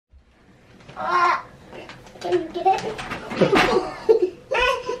Can you get it?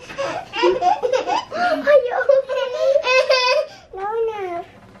 Are you okay? No.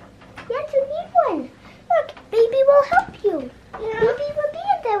 Yes, you need one. Look, baby will help you. No. Baby will be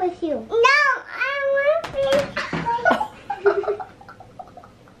in there with you. No, I want baby.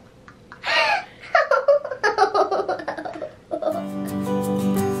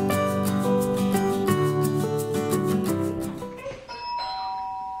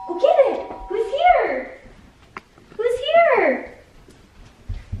 Go get it. Who's here? Who's here?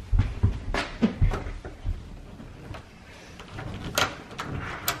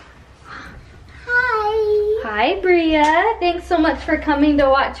 Hi. Hi, Bria. Thanks so much for coming to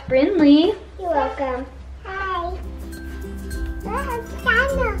watch Breanna. You're welcome. Hi. That's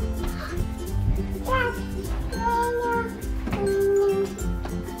Breanna. That's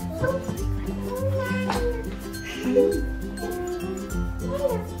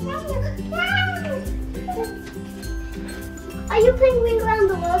Are you playing Ring Around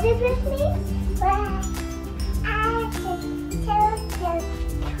the Roses with me?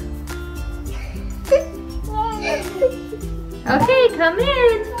 Okay, come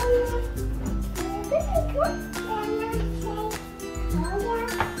in.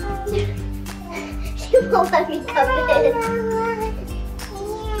 She won't let me come in.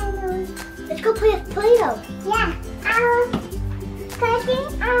 Let's go play with Play-Doh. Yeah. Cody,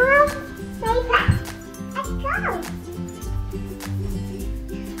 play that. Let's go.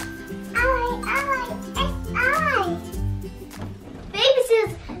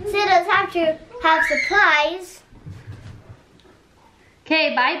 Babysitters have to have supplies.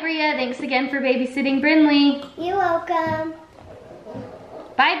 Okay, bye, Bria. Thanks again for babysitting Breanna. You're welcome.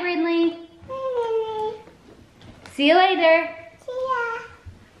 Bye, Breanna. Bye. See you later. See ya.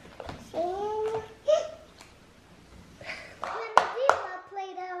 See ya.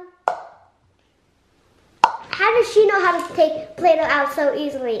 Play-Doh. How does she know how to take Play-Doh out so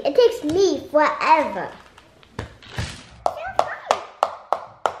easily? It takes me forever.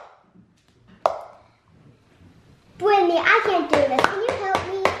 Breanna, I can't do this. Can you help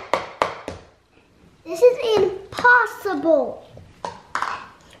me? This is impossible.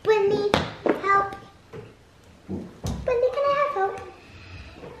 Breanna, help. Breanna, can I have help?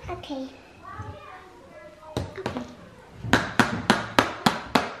 Okay.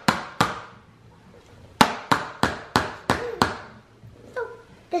 Oh,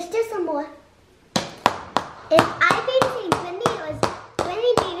 there's still some more. If I babysitting Breanna, or is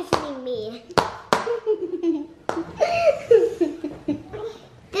Breanna babysitting me?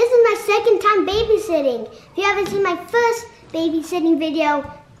 This is my second time babysitting. If you haven't seen my first babysitting video,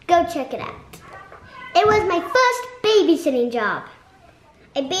 go check it out. It was my first babysitting job.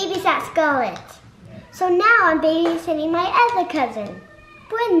 I babysat Scarlett. So now I'm babysitting my other cousin,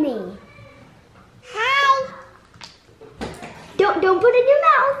 Breanna. Hi. Don't put it in your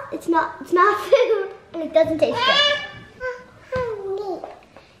mouth. It's not food, and it doesn't taste good.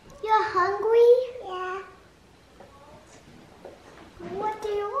 You're hungry? Yeah. What do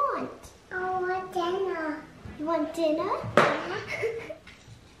you want? I want dinner. You want dinner? Yeah.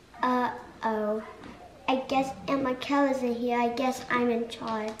 Uh-oh. I guess Aunt Michael isn't here. I guess I'm in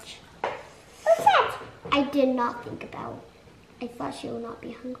charge. What's that? I did not think about. I thought she would not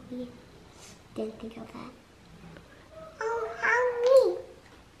be hungry. Didn't think of that. Oh, hungry.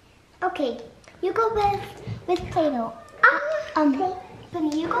 Okay, you go with Play-Doh.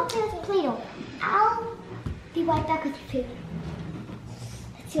 Breanna, you go play with Play-Doh. I'll be right back with your food.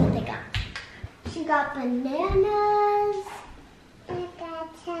 Let's see what they got. She got bananas. I got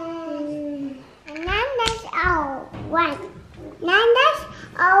bananas. Oh, one. Bananas.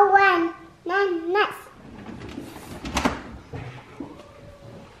 Oh, one. Bananas.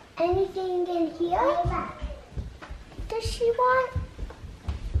 Anything in here? Does she want?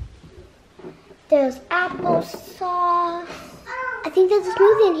 There's applesauce. I think there's a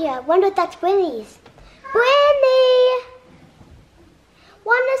smoothie in here. I wonder if that's Breanna's. Breanna!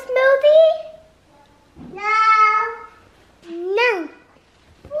 Want a smoothie? No. No.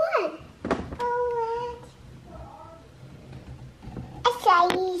 What? Oh, a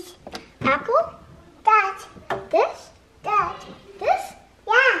size. Apple? That. This? That. This?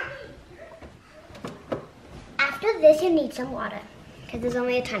 Yeah. After this, you need some water, because there's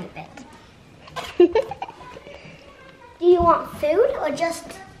only a tiny bit. Do you want food or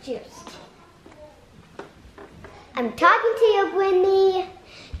just juice? I'm talking to you, Breanna.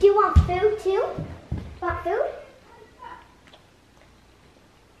 Do you want food too? Want food?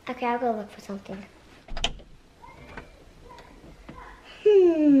 Okay, I'll go look for something.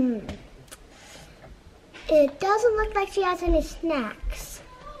 It doesn't look like she has any snacks.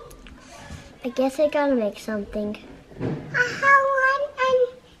 I guess I gotta make something. I have one and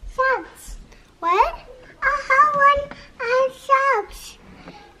socks. What? I have one and socks.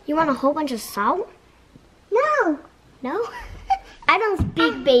 You want a whole bunch of salt? No. No? I don't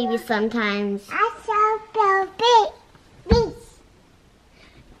speak baby sometimes. I saw babies.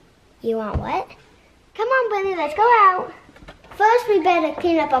 You want what? Come on, Wendy, let's go out. First, we better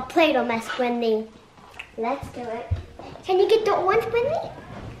clean up our Play-Doh mess, Wendy. Let's do it. Can you get the orange, Wendy?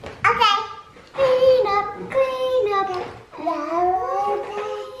 Okay. Clean up, clean up.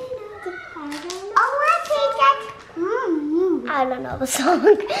 Oh, what is that? I don't know the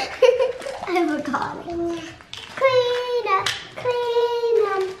song. I forgot it. Clean up, clean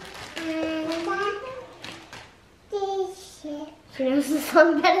up. She knows the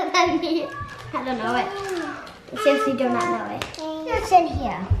song better than me. I don't know it. I seriously do not know it. What's in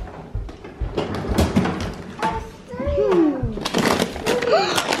here?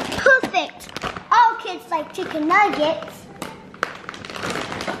 Perfect. All kids like chicken nuggets.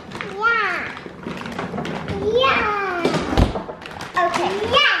 Yeah. Yeah. Okay.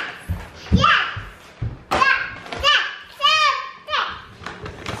 Yes. Yes.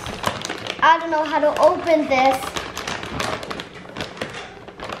 I don't know how to open this.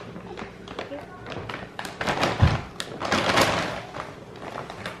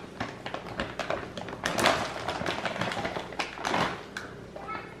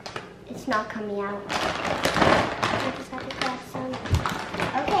 It's not coming out. I just have to grab some.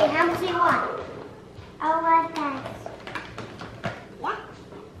 Okay, how much do you want? I want that. Yeah.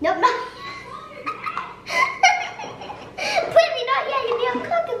 Nope, not. Baby, not yet. You need to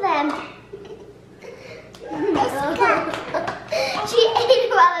cook them. It's cooked. She ate it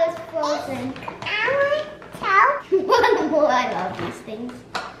while it was frozen. I want One more. I love these things.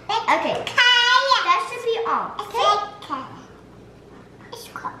 Okay, that should be all. Okay. It's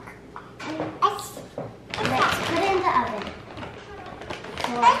cooked. Let's put it in the oven.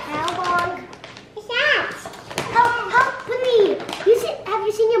 For how long? It's that. How, Billy, have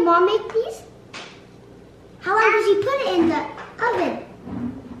you seen your mom make these? How long does she put it in the oven?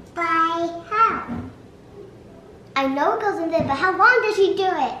 By how? I know it goes in there, but how long does she do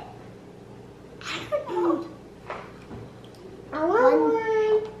it? I don't know. I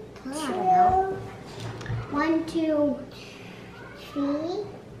I don't know. 1, 2, 3,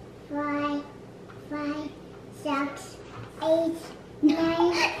 4, 5, 6, 8,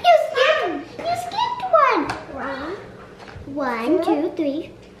 9. You skipped one. 1, 1, 2,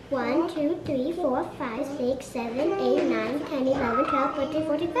 3. 1, 2, 3, 4, 5, 6, 7, 8, 9, 10, 11, 12, 13,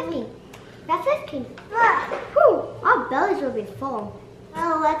 14, 15. Got 15. Whew, our bellies will be full.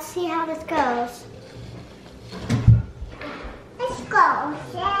 Well, let's see how this goes. Let's go.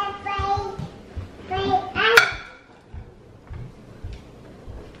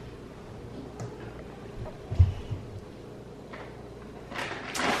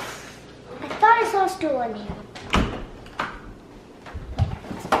 I thought I saw a stool in here.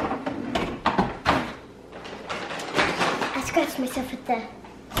 I scratched myself with the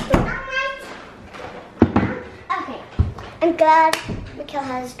stool. Okay, I'm glad Mikhail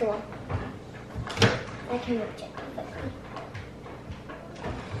has a stool. I can reach it quickly.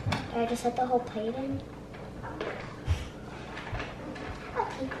 Do I just set the whole plate in?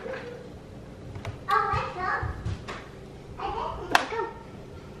 Okay. Oh, let's go. There we go.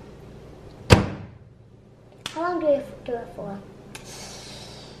 How long do we do it for?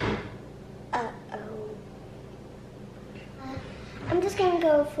 Uh-oh. I'm just gonna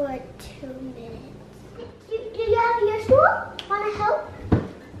go for 2 minutes. Do you have your stool? Wanna help?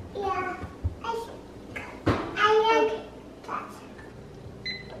 Yeah. I like that.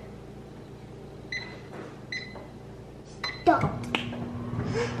 Stop.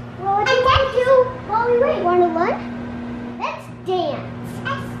 What do you want to do while we wait? Wanna run? Let's dance.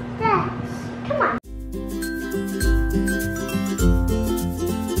 Let's dance. Come on.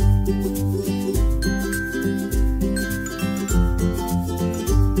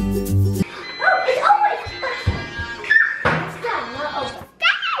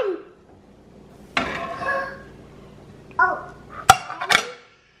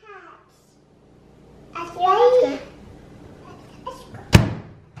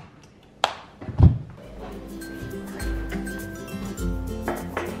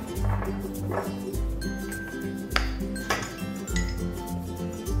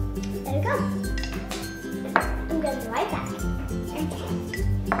 There we go. I'm gonna be right back.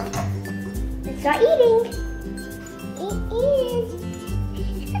 Let's start eating.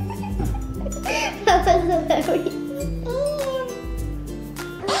 That was hilarious.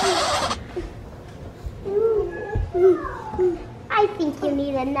 I think you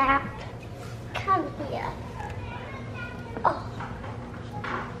need a nap. Come here. Oh.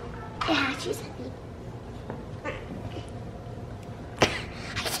 Yeah, she's happy.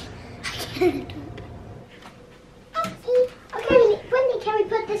 Okay, Whitney, can we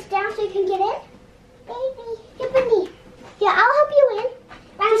put this down so you can get in? Baby. Yeah, Whitney. Yeah, I'll help you in.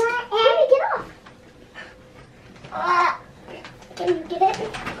 Baby, get off. Can you get it?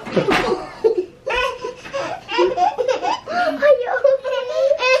 Are you okay?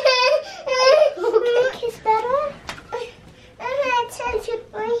 Kiss better?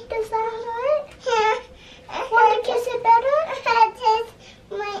 Does that hurt? Want to kiss it better?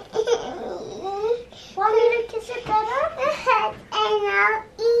 Want me to kiss it better? And I'll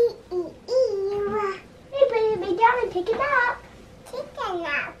eat. Hey, baby, down and take a nap. Take a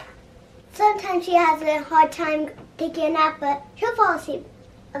nap. Sometimes she has a hard time taking a nap, but she'll fall asleep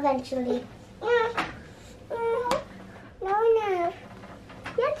eventually. No nap.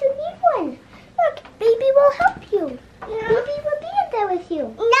 That's a big one. Look, baby will help you. Baby will be in there with you.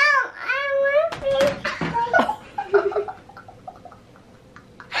 No, I want to.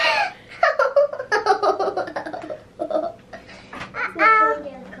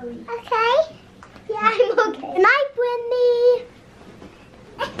 Okay. Yeah, I'm okay. Good night, Whitney.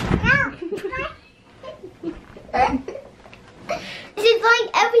 She's throwing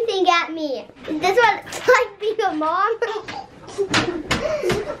everything at me. Is this what it's like being a mom?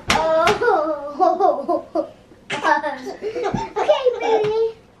 Oh. Okay, Whitney.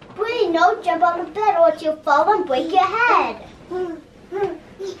 Whitney, no, jump on the bed or you'll fall and break your head.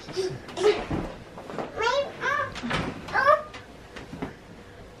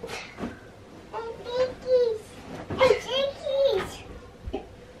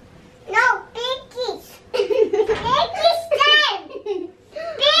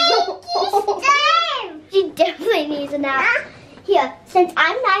 She definitely needs a nap. Here, since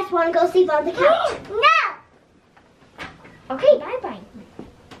I'm nice, want to go sleep on the couch? No. Okay, bye-bye.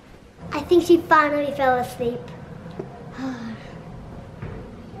 I think she finally fell asleep.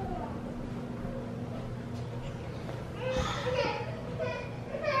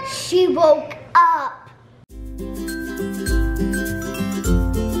 She woke up.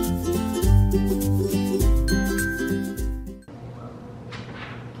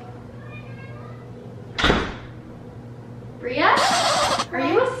 Bria, are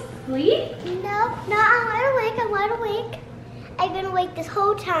you asleep? No, I'm wide awake. I'm wide awake. I've been awake this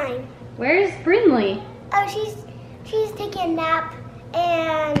whole time. Where's Brinley? Oh, she's taking a nap,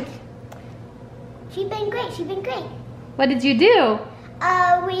 and she's been great. She's been great. What did you do?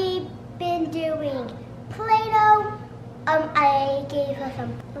 We've been doing Play-Doh. I gave her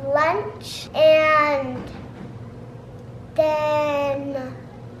some lunch, and then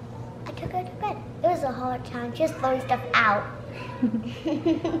I took her to bed. It was a hard time, just throwing stuff out.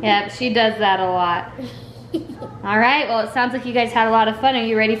 Yep, she does that a lot. All right, well, it sounds like you guys had a lot of fun. Are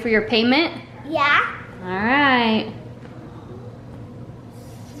you ready for your payment? Yeah? All right.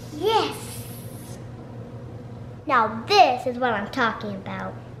 Yes. Now this is what I'm talking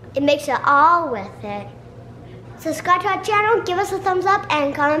about. It makes it all worth it. Subscribe to our channel, give us a thumbs up,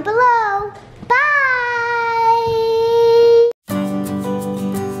 and comment below. Bye!